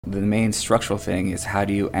The main structural thing is how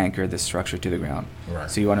do you anchor the structure to the ground? Right.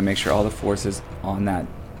 So you want to make sure all the forces on that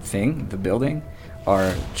thing, the building,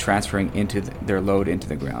 are transferring into their load into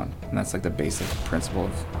the ground. And that's like the basic principle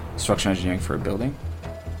of structural engineering for a building.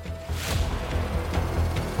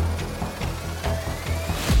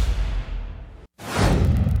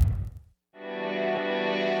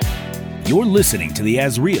 You're listening to The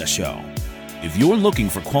Azria Show. If you're looking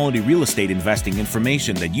for quality real estate investing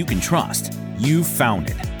information that you can trust, you've found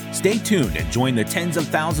it. Stay tuned and join the tens of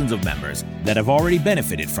thousands of members that have already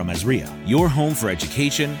benefited from Azria, your home for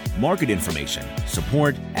education, market information,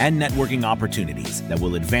 support, and networking opportunities that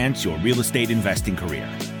will advance your real estate investing career.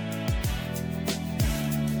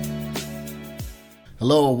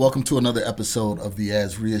 Hello, welcome to another episode of the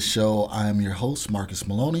Azria Show. I am your host, Marcus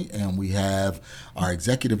Maloney, and we have our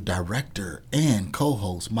executive director and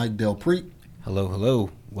co-host, Mike Del Preet. Hello.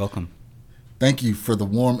 Welcome. Thank you for the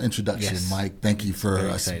warm introduction, Yes. Mike. Thank you for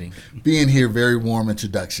Very us exciting. being here. Very warm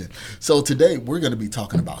introduction. So today we're going to be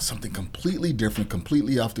talking about something completely different,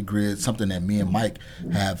 completely off the grid, something that me and Mike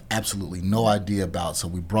have absolutely no idea about. So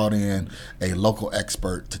we brought in a local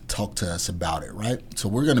expert to talk to us about it, right? So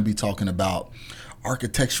we're going to be talking about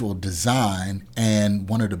architectural design, and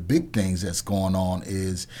one of the big things that's going on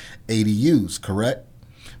is ADUs, correct?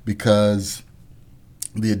 Because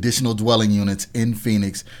the additional dwelling units in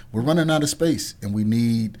Phoenix, we're running out of space, and we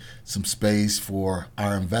need some space for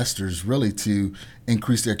our investors really to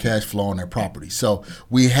increase their cash flow on their property. So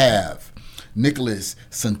we have Nicholas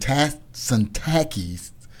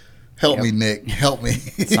Santakis. Help me, Nick. Help me.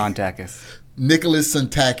 Santakis. Nicholas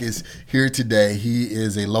Santakis here today. He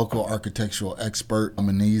is a local architectural expert,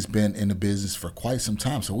 and he's been in the business for quite some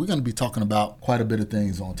time. So we're going to be talking about quite a bit of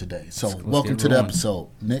things on today. So welcome to the episode,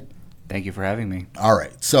 Nick. Thank you for having me. All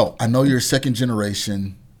right. So I know you're a second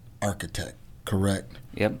generation architect, correct?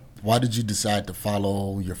 Yep. Why did you decide to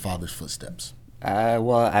follow your father's footsteps?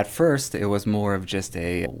 Well, at first, it was more of just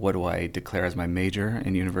what do I declare as my major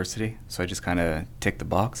in university? So I just kind of ticked the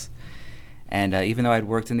box. And even though I'd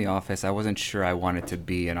worked in the office, I wasn't sure I wanted to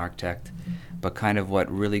be an architect. But kind of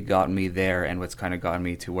what really got me there and what's kind of gotten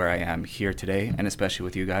me to where I am here today, and especially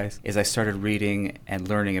with you guys, is I started reading and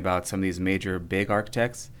learning about some of these major big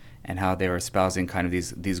architects and how they were espousing kind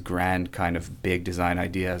of these grand kind of big design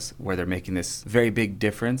ideas where they're making this very big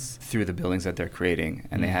difference through the buildings that they're creating.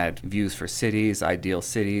 And they had views for cities, ideal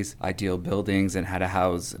buildings, and how to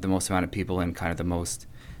house the most amount of people in kind of the most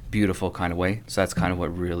beautiful kind of way. So that's kind of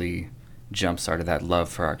what really jump-started that love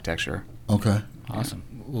for architecture. Okay. Awesome.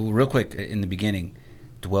 Well, real quick, in the beginning,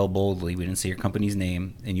 dwell boldly. We didn't say your company's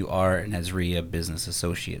name, and you are an Azria business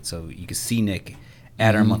associate. So you can see Nick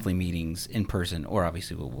at our monthly meetings in person, or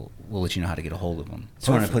obviously we'll let you know how to get a hold of him.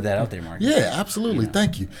 So I want to put that out there, Mark. Yeah, absolutely.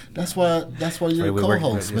 Thank you. That's why you're a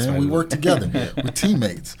co-host, man. We work together. We're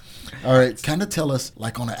teammates. All right. Kind of tell us,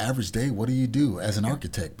 like on an average day, what do you do as an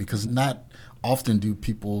architect? Because not often do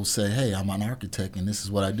people say, hey, I'm an architect and this is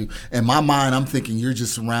what I do. In my mind, I'm thinking you're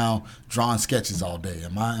just around drawing sketches all day.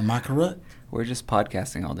 Am I correct? We're just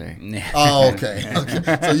podcasting all day. Oh, okay.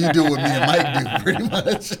 So you do what me and Mike do pretty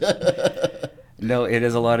much. No, it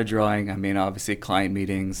is a lot of drawing. I mean, obviously client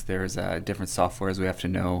meetings, there's different softwares we have to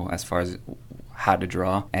know as far as how to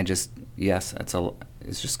draw. And just, yes, it's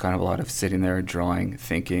just kind of a lot of sitting there, drawing,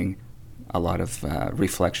 thinking, a lot of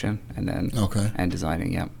reflection, and then and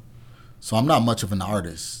designing, yeah. So I'm not much of an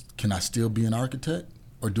artist. Can I still be an architect?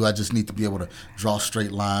 Or do I just need to be able to draw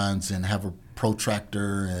straight lines and have a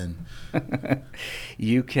protractor and...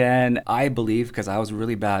 You can, I believe, because I was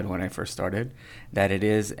really bad when I first started, that it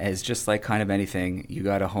is just like kind of anything. You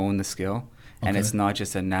got to hone the skill. And it's not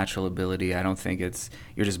just a natural ability. I don't think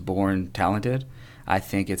you're just born talented. I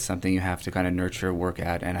think it's something you have to kind of nurture, work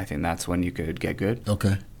at, and I think that's when you could get good.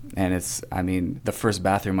 Okay. And the first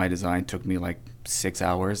bathroom I designed took me like 6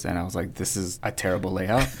 hours, and I was like, this is a terrible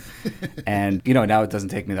layout. And, now it doesn't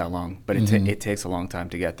take me that long, but it takes a long time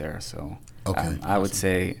to get there. So I would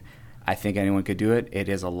say I think anyone could do it. It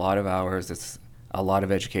is a lot of hours. It's a lot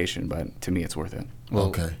of education, but to me, it's worth it.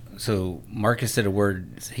 Well, so Marcus said a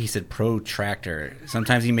word. He said protractor.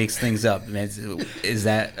 Sometimes he makes things up. Is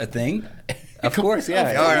that a thing? Of course,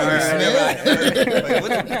 yeah. All right.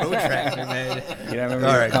 What's a protractor, man?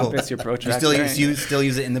 Remember your compass, your protractor? You still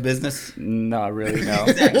use it in the business? Not really, no.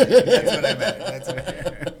 Exactly. That's what I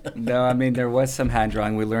meant. No, I mean, there was some hand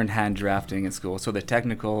drawing. We learned hand drafting in school. So the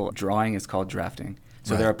technical drawing is called drafting.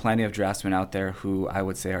 So there are plenty of draftsmen out there who I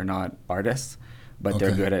would say are not artists, but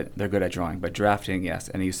Okay. they're good at drawing. But drafting, yes,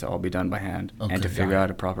 and it used to all be done by hand. Okay, And to got figure it.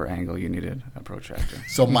 out a proper angle, you needed a protractor.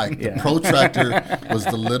 So, Mike, the Yeah. protractor was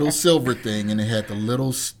the little silver thing, and it had the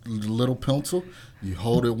little pencil. You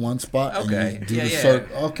hold it one spot, Okay. and you do Yeah, the yeah.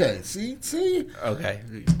 circle. Okay, see? Okay.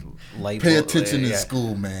 Pay attention in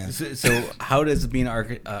school, man. So how does being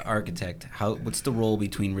an architect, what's the role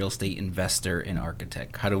between real estate investor and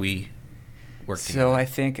architect? How do we work together? So I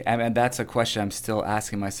think, and that's a question I'm still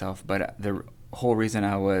asking myself, but the whole reason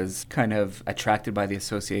I was kind of attracted by the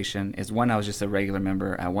association is, one, I was just a regular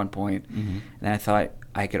member at one point, and then I thought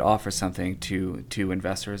I could offer something to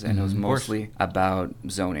investors, and it was mostly about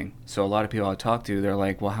zoning. So a lot of people I talk to, they're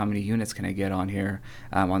like, well, how many units can I get on here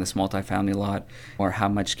on this multifamily lot, or how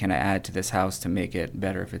much can I add to this house to make it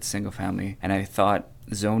better if it's single family? And I thought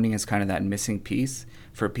zoning is kind of that missing piece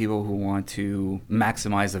for people who want to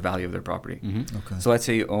maximize the value of their property. Okay. So let's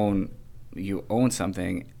say you own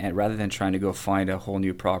something, and rather than trying to go find a whole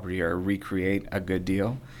new property or recreate a good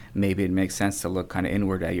deal, maybe it makes sense to look kind of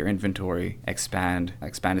inward at your inventory, expand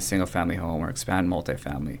a single family home or expand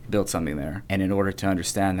multifamily, build something there. And in order to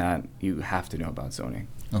understand that, you have to know about zoning.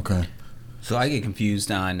 Okay. So I get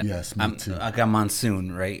confused on. Yes, me too. I got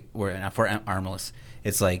Monsoon, right? Where for Armless,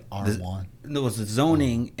 it's like R1. No, it's the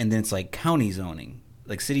zoning, and then it's like county zoning,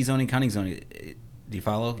 like city zoning, county zoning. Do you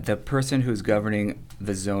follow? The person who's governing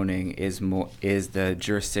the zoning is the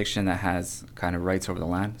jurisdiction that has kind of rights over the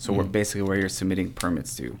land. So we're basically where you're submitting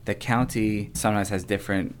permits to. The county sometimes has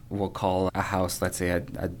different, we'll call a house, let's say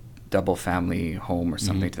a double family home or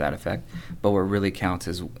something to that effect. But what really counts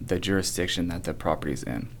is the jurisdiction that the property's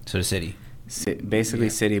in. So the city. Basically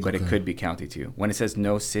city, but it Okay. could be county too. When it says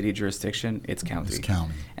no city jurisdiction, it's county. It's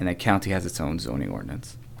county. And that county has its own zoning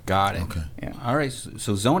ordinance. Got it. Okay. Yeah. All right.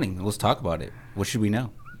 So zoning. Let's talk about it. What should we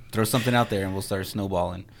know? Throw something out there, and we'll start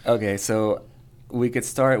snowballing. Okay, so we could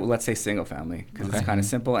start, let's say, single family, because Okay. it's kind of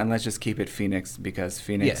simple, and let's just keep it Phoenix, because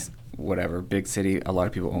Phoenix, whatever, big city, a lot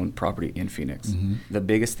of people own property in Phoenix. The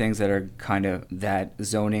biggest things that are kind of, that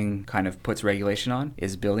zoning kind of puts regulation on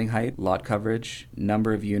is building height, lot coverage,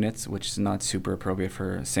 number of units, which is not super appropriate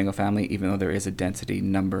for single family, even though there is a density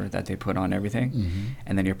number that they put on everything,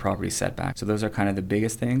 and then your property setback. So those are kind of the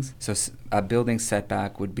biggest things. So a building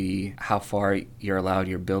setback would be how far you're allowed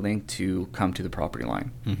your building to come to the property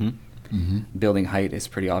line. Building height is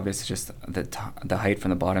pretty obvious. It's just the height from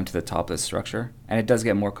the bottom to the top of the structure. And it does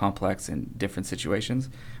get more complex in different situations,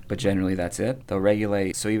 but generally that's it. They'll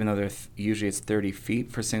regulate, so even though usually it's 30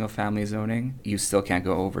 feet for single family zoning, you still can't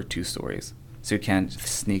go over 2 stories. So you can't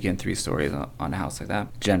sneak in 3 stories on a house like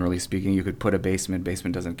that. Generally speaking, you could put a basement.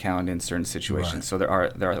 Basement doesn't count in certain situations. Right. So there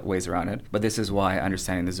are ways around it. But this is why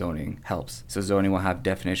understanding the zoning helps. So zoning will have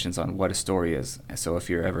definitions on what a story is. So if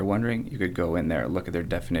you're ever wondering, you could go in there, look at their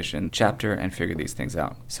definition chapter, and figure these things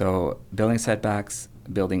out. So building setbacks,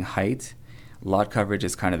 building height, lot coverage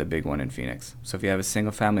is kind of the big one in Phoenix. So if you have a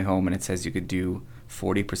single family home and it says you could do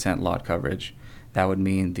 40% lot coverage, that would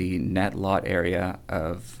mean the net lot area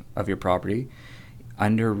of your property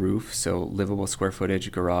under roof, so livable square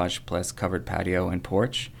footage, garage plus covered patio and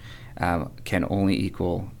porch, can only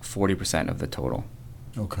equal 40% of the total.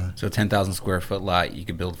 Okay. So 10,000 square foot lot, you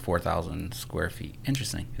could build 4,000 square feet.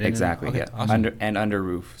 Interesting. I didn't know. Exactly, Okay, yeah. awesome. Under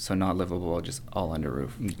roof, so not livable, just all under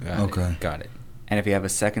roof. Okay. Got it. And if you have a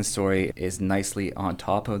second story is nicely on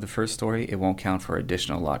top of the first story, it won't count for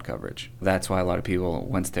additional lot coverage. That's why a lot of people,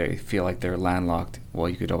 once they feel like they're landlocked, well,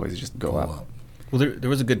 you could always just go up. Well, there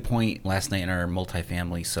was a good point last night in our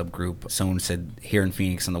multifamily subgroup. Someone said here in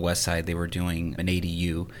Phoenix on the west side, they were doing an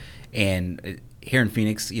ADU. And here in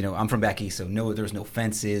Phoenix, you know, I'm from back east, so there was no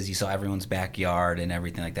fences. You saw everyone's backyard and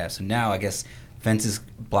everything like that. So now I guess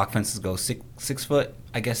block fences go 6 foot,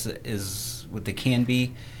 I guess is what they can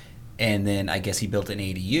be. And then I guess he built an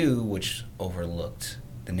ADU, which overlooked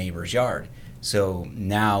the neighbor's yard. So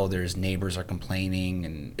now there's neighbors are complaining,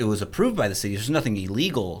 and it was approved by the city. There's nothing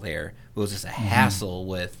illegal there. It was just a hassle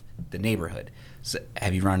with the neighborhood. So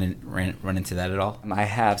have you run into that at all? I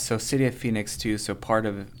have. So City of Phoenix too, so part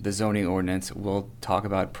of the zoning ordinance will talk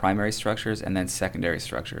about primary structures and then secondary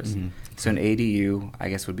structures. So an ADU, I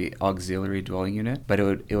guess, would be auxiliary dwelling unit, but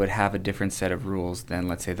it would have a different set of rules than,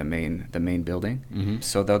 let's say, the main building.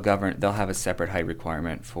 So they'll have a separate height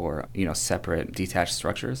requirement for, separate detached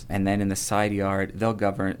structures. And then in the side yard,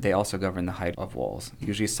 they also govern the height of walls.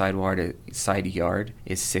 Usually side yard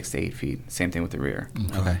is 6 to 8 feet. Same thing with the rear.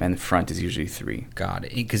 Okay. And the front is usually 3. Got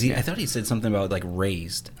it. Because I thought he said something about like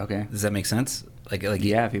raised. Okay. Does that make sense? Like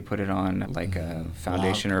Yeah, if you put it on like a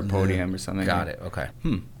foundation or a podium or something. Got it. Okay.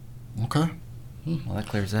 Okay. Well, that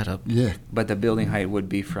clears that up. Yeah. But the building height would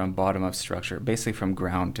be from bottom of structure, basically from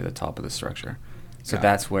ground to the top of the structure. So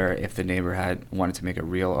that's where if the neighbor had wanted to make a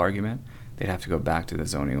real argument, they'd have to go back to the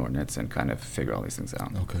zoning ordinance and kind of figure all these things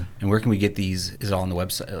out. Okay. And where can we get these? Is it all on the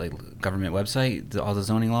website, like government website, all the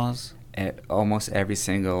zoning laws? Almost every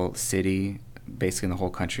single city, basically in the whole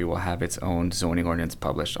country, will have its own zoning ordinance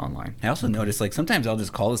published online. I also noticed, like, sometimes I'll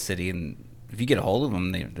just call the city, and if you get a hold of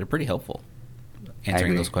them, they're pretty helpful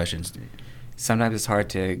answering agree. those questions. Sometimes it's hard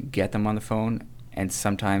to get them on the phone, and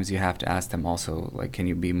sometimes you have to ask them also, like, can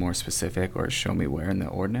you be more specific or show me where in the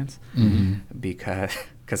ordinance? Mm-hmm. Because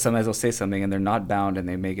sometimes they'll say something and they're not bound, and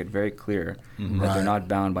they make it very clear that Right. they're not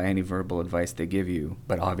bound by any verbal advice they give you.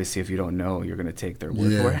 But obviously, if you don't know, you're going to take their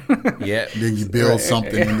word Yeah. for it. Yeah. Then you build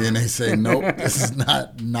something, and then they say, nope, this is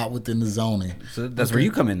not within the zoning. So that's where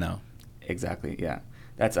you come in, though. Exactly, yeah.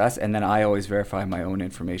 That's us, and then I always verify my own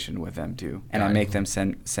information with them too, and I Got it. make them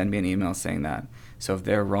send me an email saying that. So if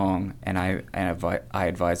they're wrong, and I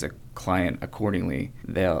advise a client accordingly,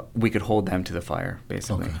 we could hold them to the fire,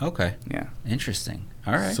 basically. Okay. Okay. Yeah. Interesting.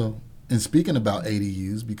 All right. So, and speaking about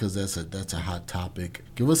ADUs, because that's a hot topic,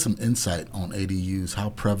 give us some insight on ADUs.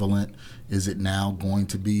 How prevalent is it now going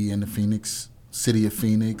to be in the city of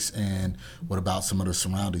Phoenix, and what about some of the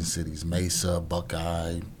surrounding cities, Mesa,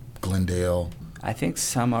 Buckeye, Glendale? I think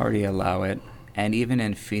some already allow it, and even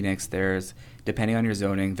in Phoenix, depending on your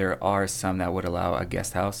zoning, there are some that would allow a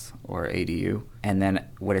guest house or ADU. And then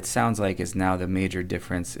what it sounds like is now the major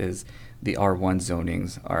difference is the R1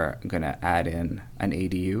 zonings are going to add in an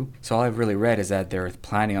ADU. So all I've really read is that they're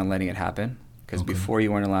planning on letting it happen, because before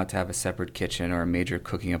you weren't allowed to have a separate kitchen or a major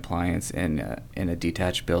cooking appliance in a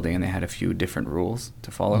detached building, and they had a few different rules to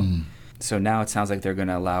follow. So now it sounds like they're going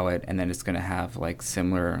to allow it, and then it's going to have like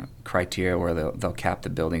similar criteria where they'll cap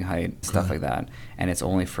the building height, stuff like that. And it's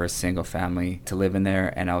only for a single family to live in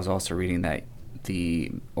there. And I was also reading that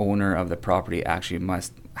the owner of the property actually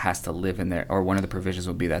has to live in there, or one of the provisions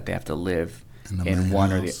will be that they have to live in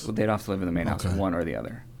one or the. They don't have to live in the main house, one or the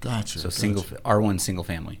other. Gotcha. So R1 single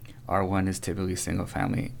family. R1 is typically single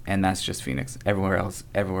family, and that's just Phoenix. Everywhere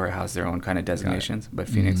has their own kind of designations, but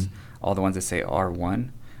Phoenix, all the ones that say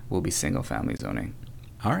R1 will be single family zoning.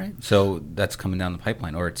 All right. So that's coming down the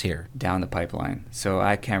pipeline, or it's here. Down the pipeline. So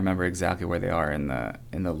I can't remember exactly where they are in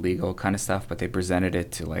the legal kind of stuff, but they presented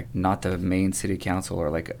it to like not the main city council or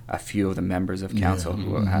like a few of the members of council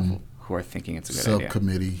who are thinking it's a good idea.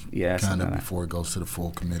 Subcommittee, kind of like before it goes to the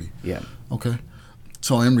full committee. Yeah. Okay.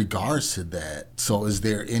 So in regards to that, so is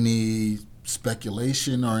there any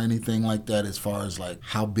speculation or anything like that as far as like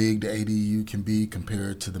how big the ADU can be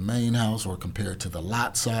compared to the main house or compared to the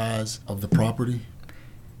lot size of the property?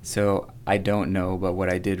 So I don't know, but what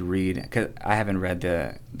I did read, because I haven't read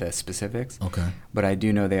the specifics, Okay. but I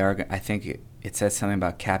do know they are. I think it says something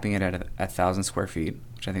about capping it at 1,000 square feet,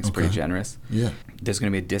 which I think is pretty generous. Yeah. There's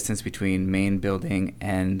going to be a distance between main building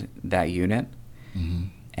and that unit,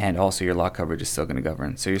 and also your lot coverage is still going to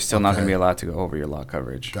govern. So you're still not going to be allowed to go over your lot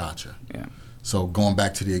coverage. Gotcha. Yeah. So going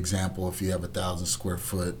back to the example, if you have 10,000 square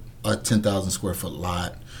foot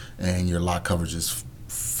lot, and your lot coverage is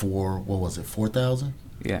 4,000?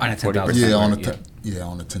 Yeah. On a 40%. 10,000.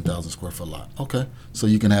 On a 10,000 square foot lot. Okay. So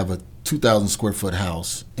you can have a 2,000 square foot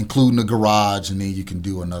house, including the garage, and then you can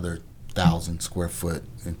do another 1,000 square foot.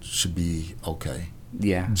 It should be okay.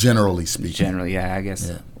 Yeah. Generally speaking. Generally, yeah. I guess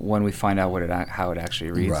Yeah. when we find out how it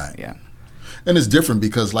actually reads. Right. Yeah. And it's different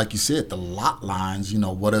because, like you said, the lot lines,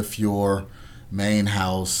 what if your main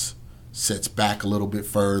house sets back a little bit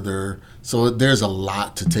further? So there's a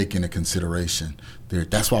lot to take into consideration there.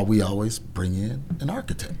 That's why we always bring in an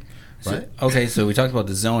architect, right? So we talked about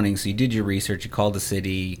the zoning. So you did your research. You called the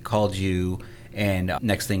city, called you, and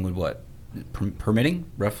next thing would what? Permitting,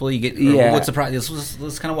 roughly? You get. Yeah. What's the process?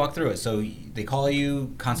 Let's kind of walk through it. So they call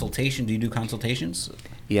you, consultation. Do you do consultations?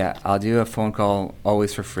 Yeah, I'll do a phone call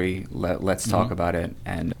always for free. Let's talk about it.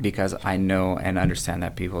 And because I know and understand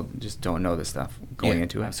that people just don't know this stuff going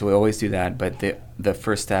into it. So we always do that. But the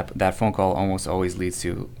first step, that phone call almost always leads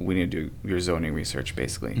to, we need to do your zoning research,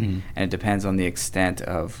 basically. And it depends on the extent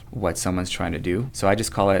of what someone's trying to do. So I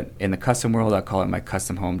just call it, in the custom world, I call it my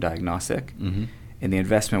custom home diagnostic. In the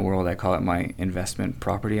investment world, I call it my investment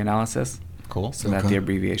property analysis. Cool. So that the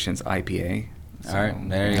abbreviation's IPA. All right,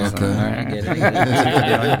 there you go. Okay. All right,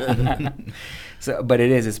 get it. So, but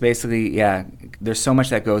it's basically, there's so much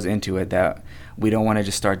that goes into it that we don't want to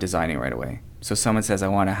just start designing right away. So someone says, I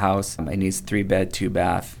want a house, it needs 3 bed, 2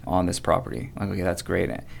 bath on this property. I'm like, okay, that's great.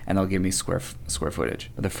 And they'll give me square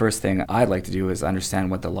footage. But the first thing I'd like to do is understand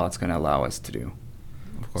what the lot's going to allow us to do.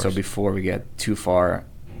 Of course. So before we get too far,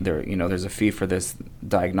 there's a fee for this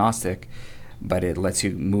diagnostic, but it lets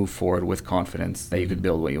you move forward with confidence that you could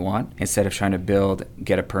build what you want instead of trying to build,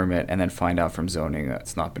 get a permit, and then find out from zoning that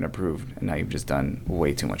it's not been approved, and now you've just done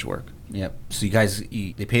way too much work. Yep. So you guys,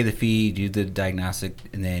 they pay the fee, do the diagnostic,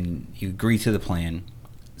 and then you agree to the plan.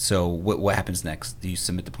 So what happens next? Do you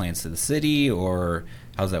submit the plans to the city, or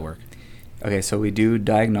how does that work? Okay, so we do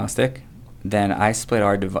diagnostic. Then I split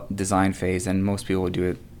our design phase, and most people will do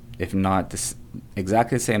it, if not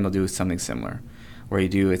exactly the same, they'll do something similar. Where you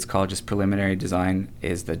do, it's called just preliminary design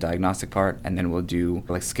is the diagnostic part, and then we'll do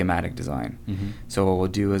like schematic design. Mm-hmm. So what we'll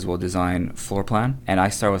do is we'll design floor plan, and I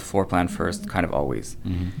start with floor plan first, kind of always.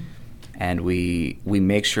 Mm-hmm. And we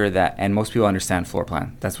make sure that, and most people understand floor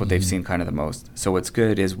plan. That's what they've seen kind of the most. So what's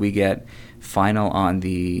good is we get final on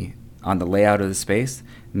the layout of the space,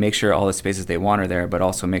 make sure all the spaces they want are there, but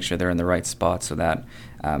also make sure they're in the right spot so that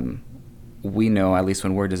we know, at least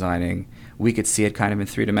when we're designing, we could see it kind of in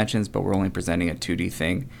 3 dimensions, but we're only presenting a 2D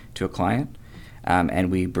thing to a client.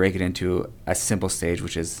 And we break it into a simple stage,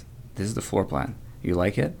 which is, this is the floor plan. You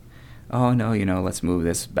like it? Oh, no, let's move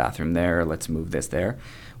this bathroom there, let's move this there.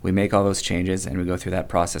 We make all those changes, and we go through that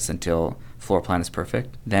process until floor plan is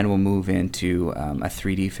perfect. Then we'll move into a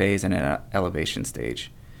 3D phase and an elevation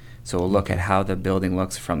stage. So we'll look at how the building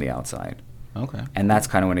looks from the outside. Okay. And that's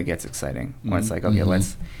kind of when it gets exciting, when it's like, okay,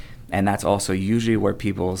 and that's also usually where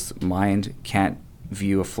people's mind can't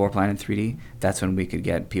view a floor plan in 3D. That's when we could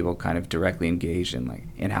get people kind of directly engaged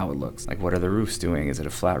in how it looks. Like, what are the roofs doing? Is it a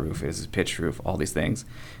flat roof? Is it a pitched roof? All these things.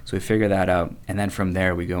 So we figure that out, and then from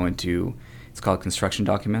there we go into, it's called construction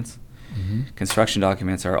documents. Mm-hmm. Construction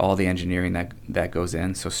documents are all the engineering that goes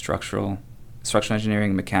in. So structural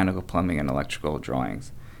engineering, mechanical, plumbing, and electrical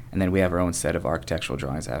drawings. And then we have our own set of architectural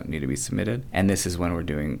drawings that need to be submitted. And this is when we're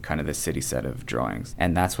doing kind of the city set of drawings.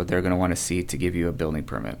 And that's what they're going to want to see to give you a building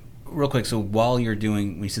permit. Real quick, so while you're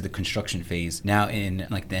doing, when you said the construction phase, now in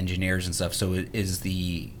like the engineers and stuff, so is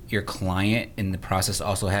your client in the process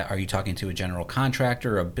also, are you talking to a general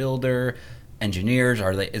contractor, a builder, engineers?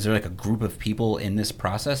 Is there like a group of people in this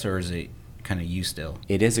process, or is it kind of you still?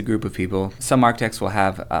 It is a group of people. Some architects will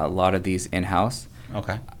have a lot of these in-house.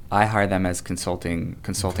 Okay. I hire them as consulting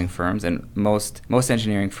firms, and most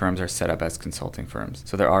engineering firms are set up as consulting firms.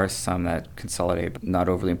 So there are some that consolidate, but not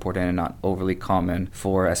overly important and not overly common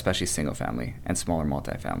for especially single family and smaller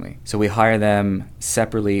multifamily. So we hire them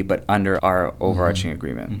separately, but under our overarching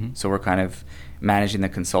agreement. Mm-hmm. So we're kind of managing the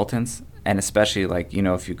consultants, and especially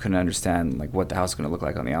if you couldn't understand what the house is going to look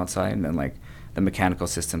like on the outside, and then the mechanical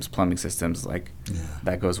systems, plumbing systems,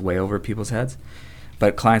 that goes way over people's heads.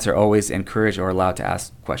 But clients are always encouraged or allowed to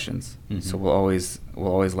ask questions. Mm-hmm. So we'll always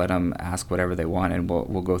let them ask whatever they want, and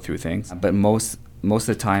we'll go through things. But most of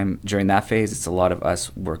the time during that phase, it's a lot of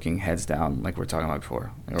us working heads down, like we were talking about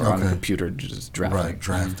before, or on the computer just drafting. Right,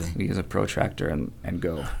 drafting. We use a protractor and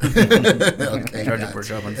go. Okay. Charge it for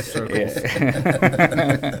job on circles.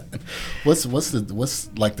 Yeah. What's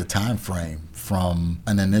the time frame from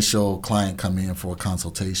an initial client coming in for a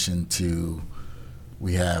consultation to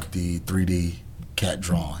we have the 3D CAD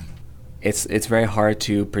drawing? It's very hard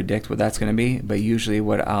to predict what that's going to be, but usually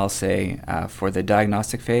what I'll say for the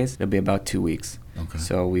diagnostic phase, it'll be about 2 weeks. Okay.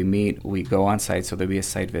 So we go on site, so there'll be a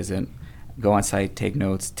site visit, go on site, take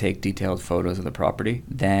notes, take detailed photos of the property.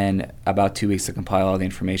 Then about 2 weeks to compile all the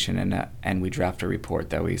information, and we draft a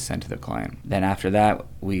report that we send to the client. Then after that,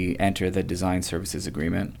 we enter the design services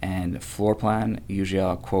agreement, and floor plan, usually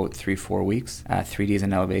I'll quote 3-4 weeks. 3Ds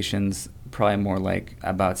and elevations, probably more like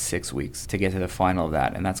about 6 weeks to get to the final of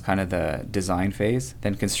that, and that's kind of the design phase.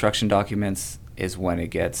 Then construction documents is when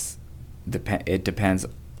it depends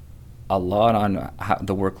a lot on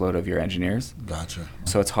the workload of your engineers. Gotcha.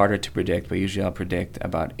 So it's harder to predict, but usually I'll predict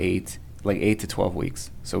about 8 to 12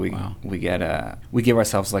 weeks. So we give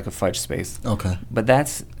ourselves a fudge space. Okay.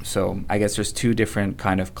 But so I guess there's 2 different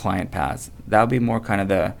kind of client paths. That would be more kind of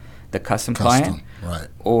the custom client, right,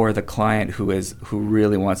 or the client who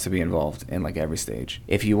really wants to be involved in every stage.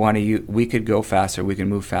 If you want to, we could go faster, we can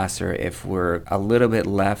move faster if we're a little bit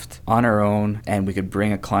left on our own, and we could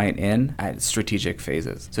bring a client in at strategic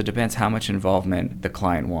phases. So it depends how much involvement the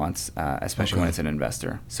client wants, especially when it's an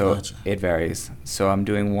investor. So Gotcha. It varies. So I'm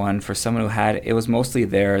doing one for someone who it was mostly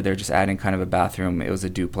they're just adding kind of a bathroom. It was a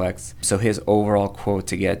duplex. So his overall quote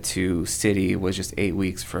to get to city was just 8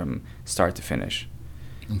 weeks from start to finish.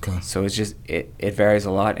 Okay. So it's just it varies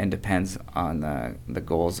a lot and depends on the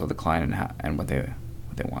goals of the client and what they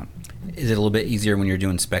want. Is it a little bit easier when you're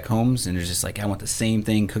doing spec homes and there's just I want the same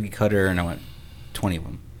thing, cookie cutter, and I want 20 of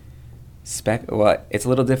them? Well, it's a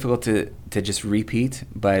little difficult to just repeat,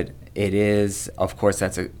 but it is, of course,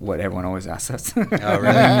 that's what everyone always asks us. Oh, really?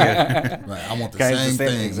 Yeah. Right. I want the Guys, same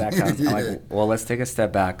thing. Exactly. I'm like, well, let's take a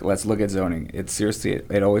step back. Let's look at zoning.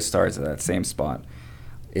 It always starts at that same spot.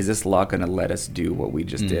 Is this law going to let us do what we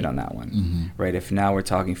just did on that one? Right? If now we're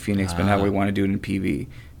talking Phoenix, but now we want to do it in PV.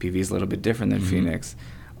 PV is a little bit different than Phoenix.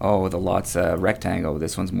 Oh, the lot's a rectangle.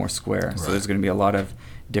 This one's more square. Right. So there's going to be a lot of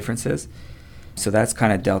differences. So that's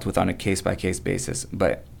kind of dealt with on a case-by-case basis.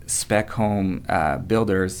 But spec home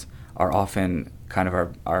builders are often kind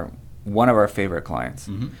of our one of our favorite clients.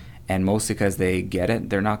 And mostly because they get it.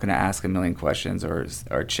 They're not going to ask a million questions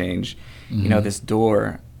or change. You know, this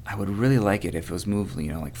door, I would really like it if it was moved,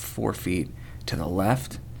 like 4 feet to the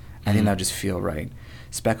left. I think that would just feel right.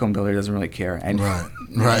 Spec home builder doesn't really care. And Right.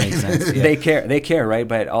 Makes sense, yeah. They care, right?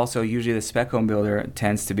 But also usually the spec home builder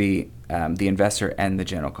tends to be the investor and the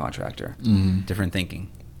general contractor. Different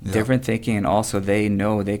thinking. Yeah. Different thinking, and also they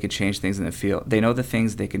know they can change things in the field. They know the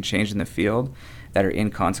things they can change in the field that are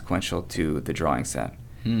inconsequential to the drawing set.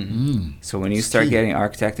 So when you It's start key. getting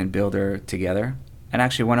architect and builder together, and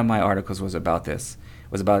actually one of my articles was about this,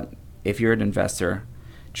 was about if you're an investor,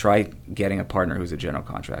 try getting a partner who's a general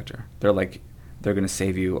contractor. They're going to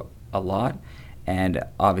save you a lot, and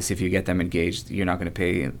obviously if you get them engaged, you're not going to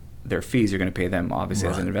pay their fees. You're going to pay them obviously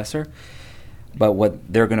as an Right. investor. But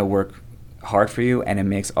what they're going to work hard for you, and it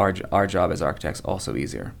makes our job as architects also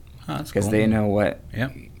easier. Oh, that's Because cool. they know what,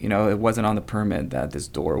 Yep. it wasn't on the permit that this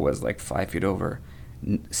door was like 5 feet over.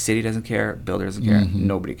 City doesn't care, builder doesn't care,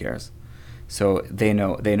 nobody cares. So they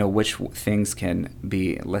know which things can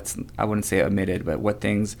be, I wouldn't say omitted, but what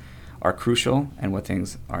things are crucial and what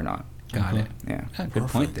things are not. Got it. Yeah. Ah, good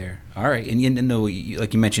point there. All right. And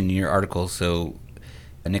like you mentioned in your article, so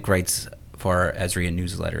Nick writes for our Azria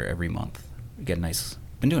newsletter every month. We get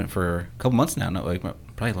been doing it for a couple months now, probably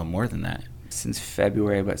a little more than that. Since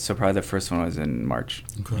February, but so probably the first one was in March.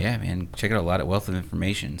 Okay. Yeah, man. Check out a lot of wealth of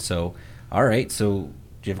information. So, all right. So,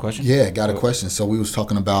 do you have a question? Yeah, got a question. So we was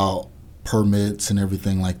talking about permits and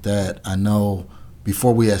everything like that. I know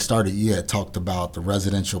before we had started, you had talked about the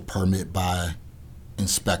residential permit by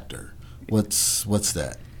inspector. What's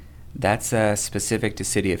that? That's specific to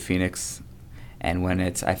City of Phoenix, and when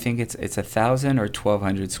I think it's 1,000 or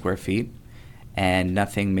 1,200 square feet, and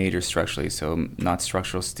nothing major structurally, so not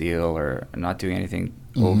structural steel or not doing anything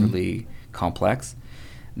overly complex.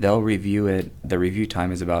 They'll review it. The review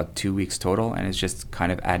time is about 2 weeks total, and it's just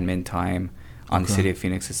kind of admin time on the City of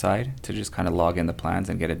Phoenix's side to just kind of log in the plans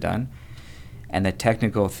and get it done. And the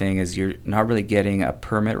technical thing is you're not really getting a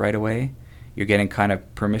permit right away. You're getting kind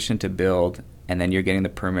of permission to build, and then you're getting the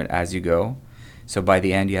permit as you go. So by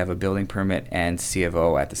the end, you have a building permit and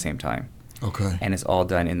CFO at the same time. Okay. And it's all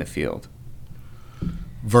done in the field.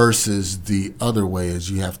 Versus the other way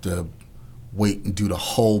is you have to wait and do the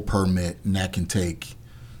whole permit, and that can take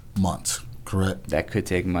months, correct? That could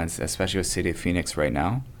take months, especially with City of Phoenix right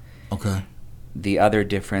now. Okay. The other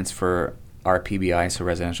difference for our PBI, so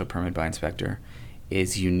residential permit by inspector,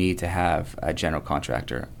 is you need to have a general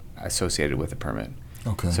contractor associated with the permit.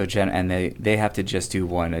 Okay. So they have to just do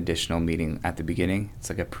one additional meeting at the beginning. It's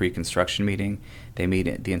like a pre-construction meeting. They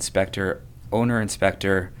meet the inspector,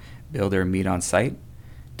 inspector, builder meet on site,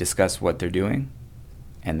 discuss what they're doing,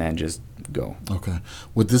 and then just go. Okay.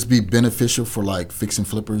 Would this be beneficial for like fix and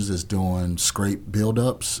flippers that's doing scrape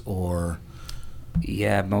buildups or?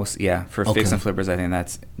 Yeah, for Okay. fix and flippers, I think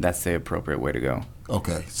that's the appropriate way to go.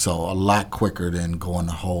 Okay, so a lot quicker than going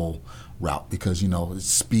the whole route because it's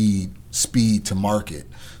speed to market.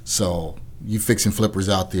 So you fixing flippers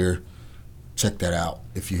out there, check that out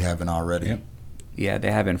if you haven't already. Yep. Yeah,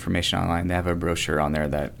 they have information online. They have a brochure on there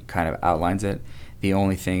that kind of outlines it. The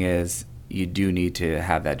only thing is you do need to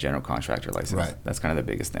have that general contractor license. Right. That's kind of the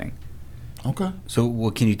biggest thing. Okay. So,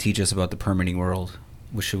 what can you teach us about the permitting world?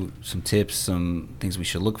 Some tips, some things we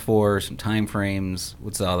should look for, some time frames.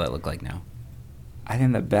 What's all that look like now? I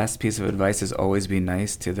think the best piece of advice is always be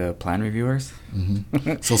nice to the plan reviewers.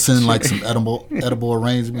 So send like some edible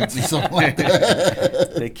arrangements or something like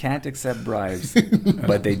that. They can't accept bribes,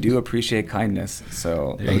 but they do appreciate kindness.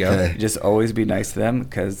 So There you go. just always be nice to them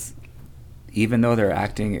because even though they're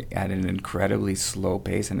acting at an incredibly slow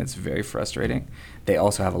pace and it's very frustrating, they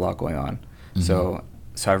also have a lot going on. So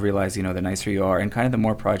I've realized, the nicer you are and kind of the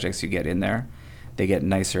more projects you get in there, they get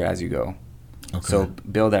nicer as you go. Okay. So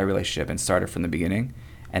build that relationship and start it from the beginning,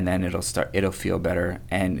 and then it'll feel better.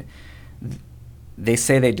 And they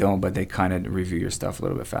say they don't, but they kind of review your stuff a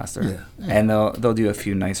little bit faster. Yeah. And they'll do a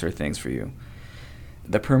few nicer things for you.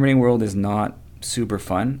 The permitting world is not super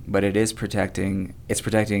fun, but it's protecting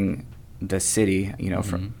the city,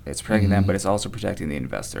 from it's protecting them, but it's also protecting the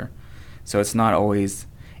investor. So it's not always,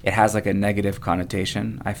 it has like a negative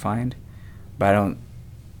connotation, I find, but I don't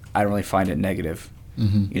really find it negative.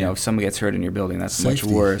 Mm-hmm. You know, if someone gets hurt in your building, that's Safety,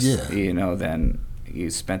 much worse, yeah. you know, than you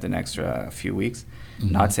spent an extra few weeks.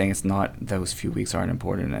 Mm-hmm. Not saying it's not, those few weeks aren't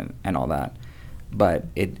important and all that, but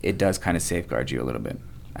it does kind of safeguard you a little bit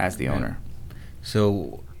as the owner.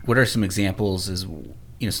 So what are some examples is,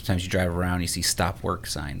 you know, sometimes you drive around, you see stop work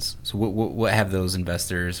signs. So what have those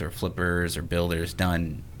investors or flippers or builders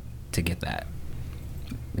done to get that?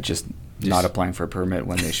 Just not applying for a permit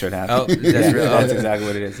when they should have. Oh, that's Yeah, real. that's exactly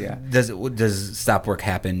what it is, yeah. Does stop work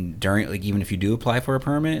happen during, like, even if you do apply for a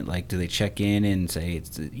permit? Like, do they check in and say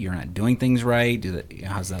you're not doing things right?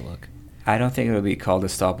 How's that look? I don't think it would be called a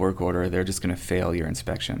stop work order. They're just going to fail your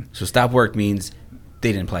inspection. So stop work means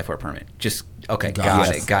they didn't apply for a permit. Just, okay, got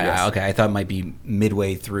Yes, it. Got yes. it. Okay, I thought it might be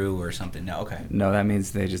midway through or something. No, okay. No, that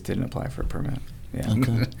means they just didn't apply for a permit. Yeah.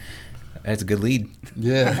 Okay. That's a good lead.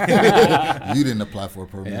 Yeah. You didn't apply for a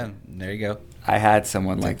permit. Yeah, there you go. I had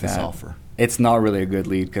someone like Take this that. offer. It's not really a good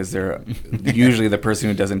lead because they're usually the person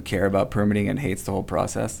who doesn't care about permitting and hates the whole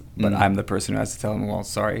process. But I'm the person who has to tell them, well,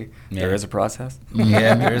 sorry, there Yeah. is a process.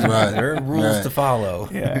 Yeah, Right. there are rules Right. to follow.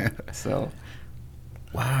 Yeah. So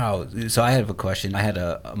Wow. So I have a question. I had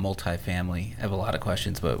a multi-family. I have a lot of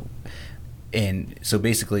questions, and so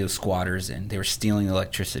basically it was squatters and they were stealing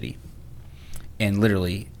electricity. And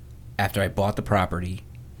literally, after I bought the property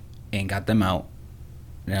and got them out,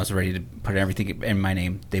 and I was ready to put everything in my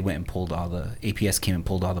name, they went and pulled all the, APS came and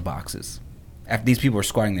pulled all the boxes. After these people were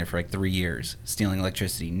squatting there for like 3 years, stealing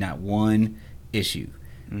electricity, not one issue.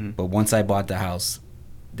 Mhm. But once I bought the house,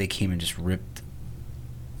 they came and just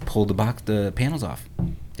pulled the panels off.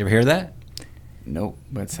 You ever hear that? nope.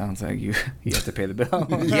 But it sounds like you have to pay the bill.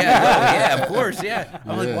 Yeah, of course, yeah.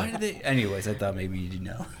 I'm like, Yeah. why did they? Anyways, I thought maybe you didn't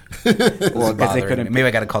know. Well, because they Bothering couldn't. me. Maybe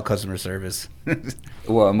I got to call customer service.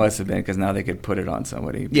 Well, it must have been because now they could put it on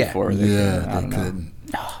somebody Yeah. before they Yeah, could. I they don't know. couldn't.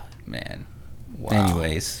 Oh, man. Wow.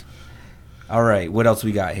 Anyways. All right, what else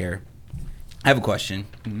we got here? I have a question.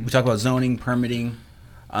 We talk about zoning, permitting.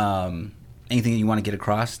 Anything that you want to get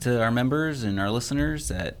across to our members and our listeners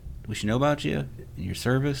that we should know about you and your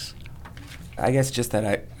service? I guess just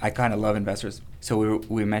that I kind of love investors. So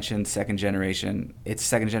we mentioned second generation. It's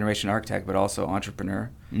second generation architect, but also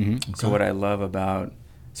entrepreneur. Mm-hmm. So what I love I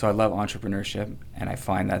love entrepreneurship, and I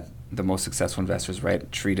find that the most successful investors,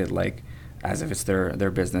 treat it like as if it's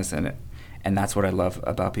their business, and that's what I love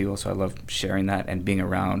about people. So I love sharing that and being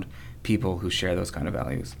around people who share those kind of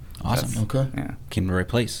values. Awesome. Okay. Yeah. Came to the right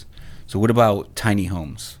place. So what about tiny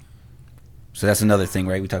homes? So that's another thing,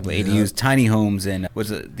 right? We talked about ADUs, tiny homes, and what's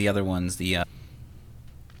the other ones? The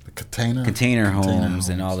The container homes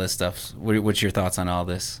and all this stuff. What's your thoughts on all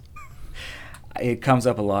this? It comes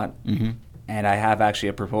up a lot. Mm-hmm. And I have actually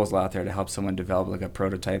a proposal out there to help someone develop like a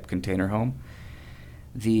prototype container home.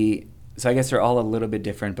 So I guess they're all a little bit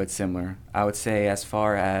different but similar. I would say as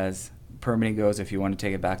far as permitting goes, if you want to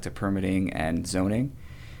take it back to permitting and zoning,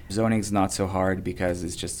 zoning's not so hard because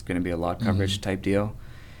it's just going to be a lot coverage type deal.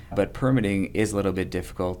 But permitting is a little bit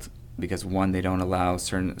difficult because one, they don't allow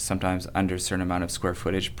sometimes under a certain amount of square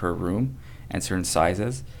footage per room and certain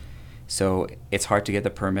sizes. So it's hard to get the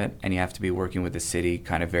permit, and you have to be working with the city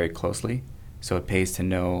kind of very closely. So it pays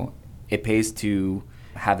to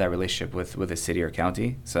have that relationship with a city or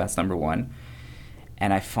county. So that's number one.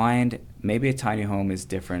 And I find maybe a tiny home is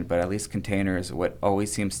different, but at least containers, what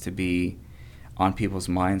always seems to be on people's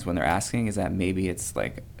minds when they're asking is that maybe it's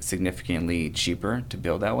like significantly cheaper to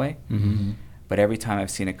build that way. Mm-hmm. But every time I've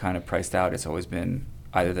seen it kind of priced out, it's always been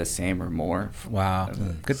either the same or more. Wow.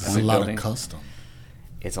 Good It's a point. lot building. of custom.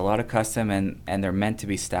 It's a lot of custom, and they're meant to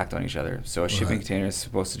be stacked on each other. So a shipping Right. container is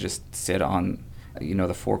supposed to just sit on,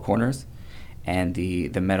 the four corners, and the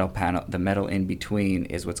metal panel, the metal in between,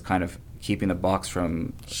 is what's kind of keeping the box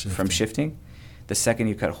from shifting. The second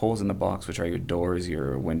you cut holes in the box, which are your doors,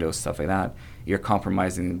 your windows, stuff like that, you're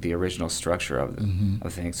compromising the original structure of the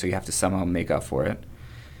thing. So you have to somehow make up for it.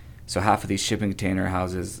 So half of these shipping container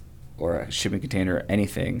houses, or a shipping container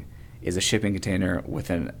anything, is a shipping container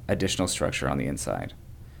with an additional structure on the inside.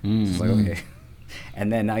 So it's like, okay.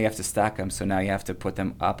 And then now you have to stack them. So now you have to put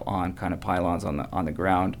them up on kind of pylons on the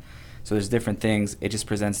ground. So there's different things. It just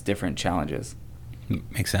presents different challenges.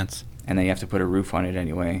 Makes sense. And then you have to put a roof on it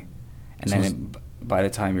anyway. And So then by the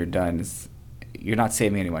time you're done, you're not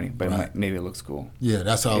saving any money, but Right. maybe it looks cool. Yeah,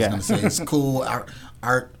 that's what I was Yeah. going to say. It's cool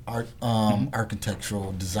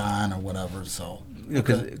architectural design or whatever. So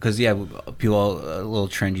Because people, a little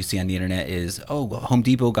trend you see on the internet is, Home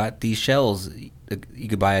Depot got these shells. You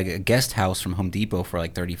could buy a guest house from Home Depot for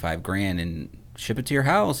like $35,000 and ship it to your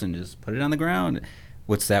house and just put it on the ground.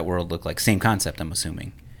 What's that world look like? Same concept, I'm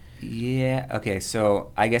assuming. Yeah. Okay.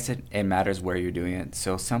 So I guess it matters where you're doing it.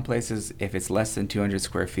 So some places, if it's less than 200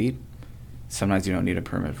 square feet, sometimes you don't need a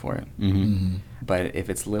permit for it. Mm-hmm. But if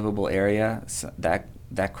it's livable area,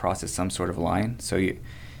 that crosses some sort of line. So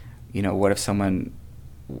what if someone,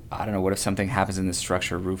 I don't know, what if something happens in the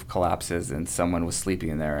structure, roof collapses, and someone was sleeping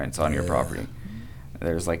in there, and it's on your property?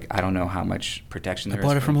 There's like, I don't know how much protection there is. I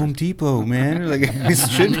bought it from Home Depot, man. Like, it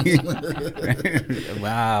should be.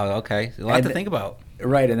 Wow. Okay. A lot to think about.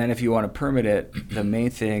 Right, and then if you want to permit it, the main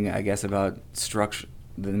thing, I guess, about structure,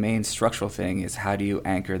 the main structural thing is how do you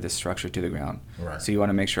anchor the structure to the ground? Right. So you want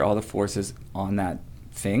to make sure all the forces on that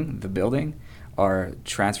thing, the building, are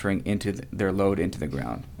transferring into their load into the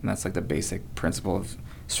ground, and that's like the basic principle of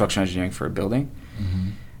structural engineering for a building. Mm-hmm.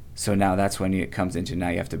 So now that's when it comes into, now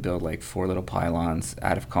you have to build like 4 little pylons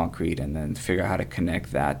out of concrete and then figure out how to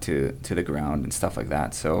connect that to the ground and stuff like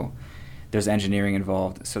that. So there's engineering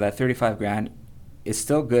involved. So that 35 grand is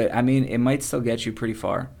still good. I mean, it might still get you pretty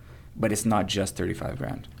far, but it's not just 35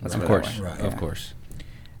 grand. Let's Of put it course. that way. Right. Of course.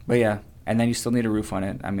 But yeah, and then you still need a roof on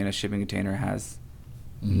it. I mean, a shipping container has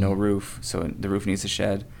no roof, so the roof needs a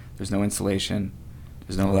shed. There's no insulation.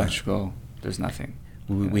 There's no electrical. There's nothing.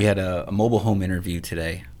 We had a mobile home interview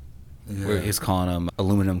today. Yeah. Where he's calling them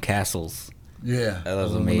aluminum castles. Yeah. That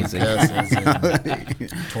was Aluminum amazing. castles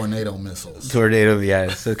and tornado missiles. Tornado, yeah.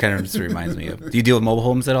 So it kind of just reminds me of. Do you deal with mobile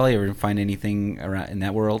homes at all? You ever find anything around in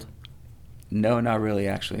that world? No, not really,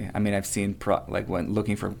 actually. I mean, I've seen, like, when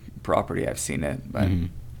looking for property, I've seen it, but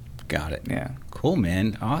Got it. yeah. Cool,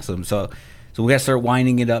 man. Awesome. So we got to start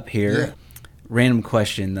winding it up here. Yeah. Random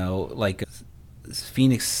question, though. Like,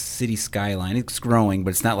 Phoenix city skyline, it's growing, but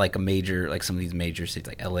it's not like a major, like some of these major cities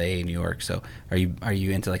like LA, New York. So are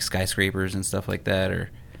you into like skyscrapers and stuff like that, or?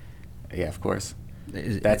 Yeah, of course.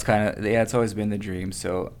 That's kind of, yeah, it's always been the dream.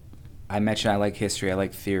 So I mentioned I like history, I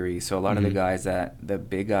like theory. So a lot of the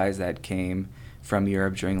big guys that came from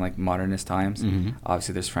Europe during like modernist times,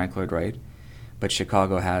 obviously there's Frank Lloyd Wright, but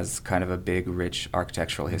Chicago has kind of a big, rich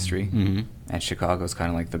architectural history, and Chicago is kind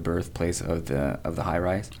of like the birthplace of the high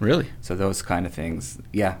rise. Really? So those kind of things,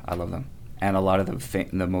 yeah, I love them. And a lot of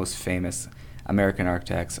the most famous American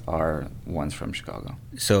architects are ones from Chicago.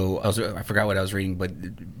 So I forgot what I was reading, but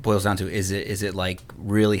it boils down to is it like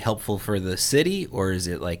really helpful for the city, or is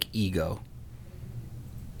it like ego?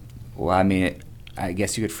 Well, I mean, I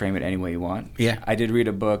guess you could frame it any way you want. Yeah. I did read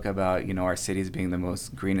a book about, our cities being the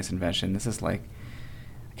most greenest invention. This is like,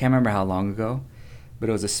 I can't remember how long ago, but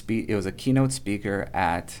it was a keynote speaker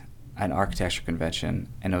at an architecture convention,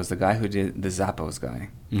 and it was the guy who did the Zappos guy.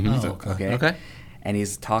 Oh, Okay. And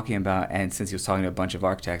he's talking about, and since he was talking to a bunch of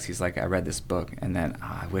architects, he's like, I read this book, and then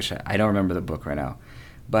I wish I don't remember the book right now.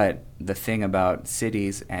 But the thing about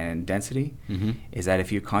cities and density is that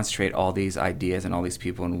if you concentrate all these ideas and all these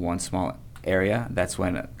people in one small area, that's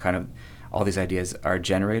when kind of all these ideas are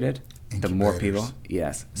generated. The more people,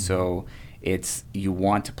 yes. So you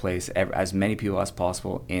want to place as many people as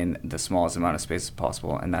possible in the smallest amount of space as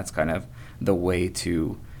possible, and that's kind of the way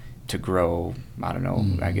to grow. I don't know.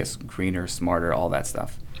 I guess greener, smarter, all that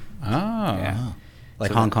stuff. Oh, Yeah.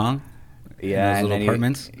 like So Hong Kong. Yeah, Those and little then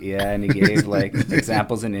apartments. and he gave like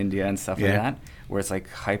examples in India and stuff like Yeah. that, where it's like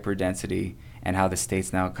hyper density, and how the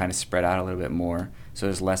states now kind of spread out a little bit more, so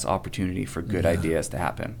there's less opportunity for good ideas to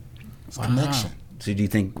happen. It's connection. So do you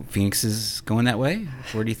think Phoenix is going that way?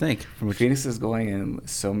 Where do you think? Phoenix is going in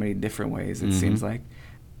so many different ways, it seems like.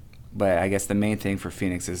 But I guess the main thing for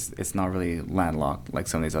Phoenix is it's not really landlocked like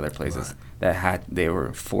some of these other places they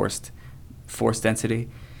were forced density.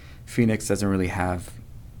 Phoenix doesn't really have.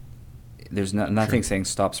 There's nothing saying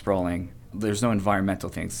stop sprawling. There's no environmental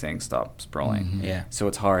thing saying stop sprawling. Yeah. So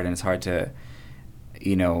it's hard, and it's hard to,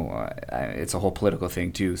 it's a whole political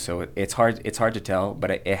thing too. So it's hard to tell,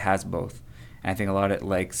 but it has both. And I think a lot of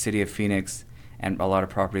like City of Phoenix and a lot of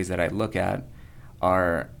properties that I look at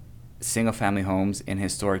are single-family homes in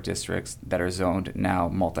historic districts that are zoned now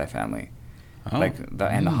multifamily, and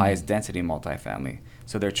the highest density multifamily.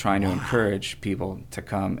 So they're trying to encourage people to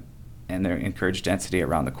come, and they encourage density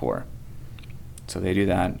around the core. So they do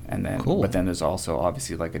that, and then but then there's also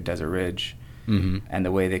obviously like a Desert Ridge, and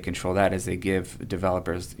the way they control that is they give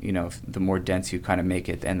developers, the more dense you kind of make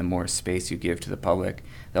it, and the more space you give to the public,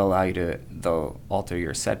 they'll alter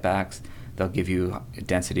your setbacks, they'll give you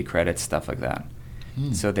density credits, stuff like that.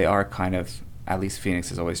 So they are kind of, at least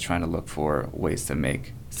Phoenix is always trying to look for ways to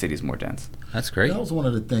make cities more dense. That's great. That was one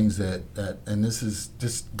of the things that and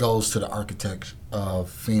this goes to the architect of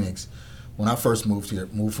Phoenix. When I first moved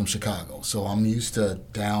from Chicago, so I'm used to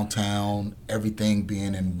downtown, everything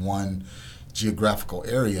being in one geographical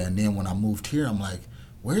area, and then when I moved here, I'm like,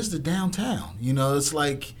 where's the downtown? It's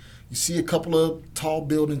like, you see a couple of tall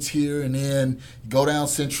buildings here, and then you go down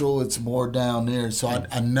Central, it's more down there. So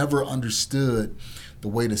I never understood the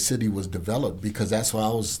way the city was developed, because that's why I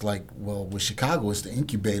was like, well, with Chicago, it's the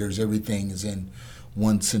incubators, everything is in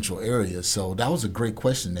one central area. So that was a great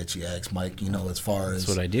question that you asked, Mike, as far as...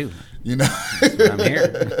 That's what I do. That's what I'm here.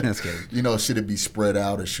 That's good. Should it be spread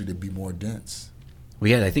out or should it be more dense? Well,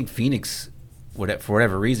 yeah, I think Phoenix, for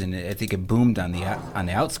whatever reason, I think it boomed on the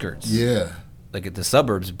outskirts. Yeah. Like the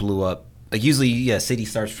suburbs blew up. Like usually, city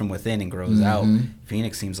starts from within and grows out.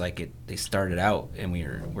 Phoenix seems like they started out and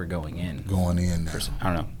we're going in. Going in now.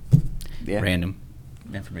 I don't know. Yeah. Random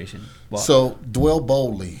information. Well, so dwell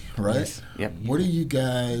boldly, right? Yes. Yep. What do you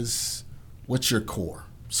guys? What's your core?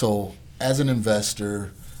 So as an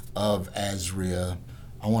investor of Azria,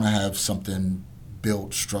 I want to have something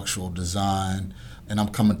built, structural design, and I'm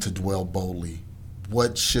coming to dwell boldly.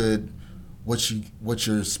 What's your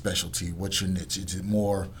specialty? What's your niche? Is it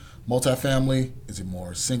more multifamily? Is it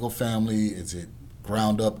more single family? Is it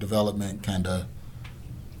ground up development kind of?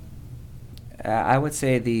 I would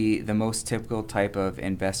say the most typical type of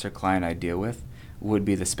investor client I deal with would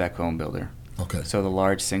be the spec home builder. Okay. So the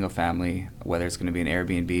large single family, whether it's going to be an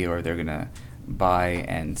Airbnb or they're going to buy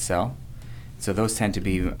and sell. So those tend to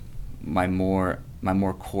be my more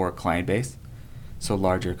core client base. So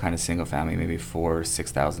larger kind of single family, maybe 4,000 or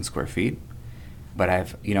 6,000 square feet. But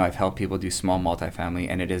I've helped people do small multifamily,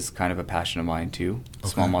 and it is kind of a passion of mine too,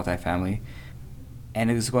 small multifamily.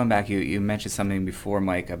 And it was going back, you mentioned something before,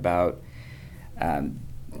 Mike, about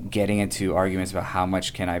getting into arguments about how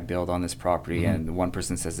much can I build on this property, and one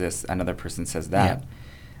person says this, another person says that. Yeah.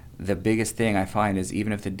 The biggest thing I find is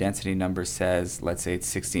even if the density number says, let's say it's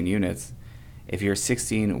 16 units, if you're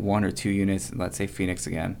 16 1 or 2 units, let's say Phoenix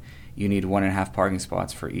again, you need 1.5 parking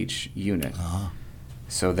spots for each unit.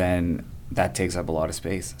 So then that takes up a lot of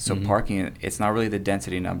space. So parking, it's not really the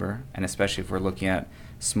density number, and especially if we're looking at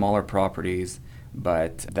smaller properties,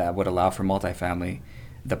 but that would allow for multifamily,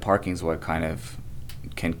 the parking is what kind of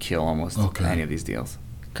can kill almost any of these deals.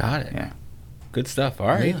 Got it. Yeah. Good stuff. All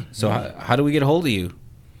right. Yeah. So how do we get a hold of you?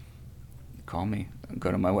 Call me.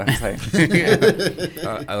 Go to my website.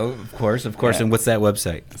 Of course. Yeah. And what's that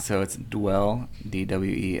website? So it's Dwell,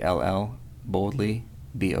 DWELL, boldly,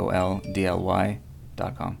 BOLDLY.com.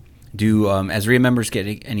 Do Azria members get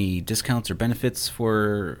any discounts or benefits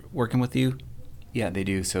for working with you? Yeah, they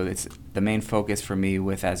do. So it's the main focus for me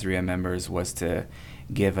with Azria members was to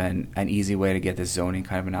give an easy way to get this zoning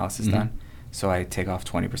kind of analysis done. So I take off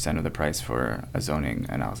 20% of the price for a zoning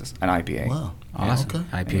analysis, an IPA. Wow. Awesome. Okay.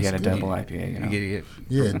 IPA. You get a That's double good. IPA,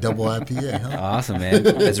 Yeah, double IPA, huh? Awesome, man.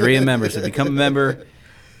 Azria members. So become a member.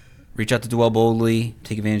 Reach out to Dwell Boldly.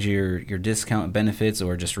 Take advantage of your discount and benefits,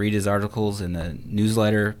 or just read his articles in the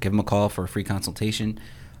newsletter. Give him a call for a free consultation.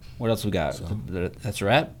 What else we got? That's a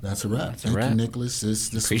wrap? That's a wrap. That's a Thank wrap. you, Nicholas.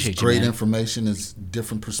 This is Appreciate you, great man. information. It's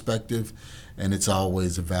different perspective, and it's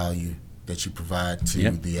always a value that you provide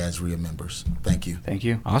to the Azria members. Thank you. Thank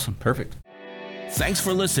you. Awesome. Perfect. Thanks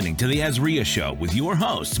for listening to the Azria Show with your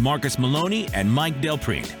hosts, Marcus Maloney and Mike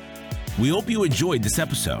Delprete. We hope you enjoyed this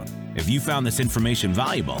episode. If you found this information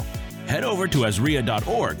valuable, head over to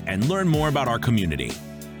Azria.org and learn more about our community.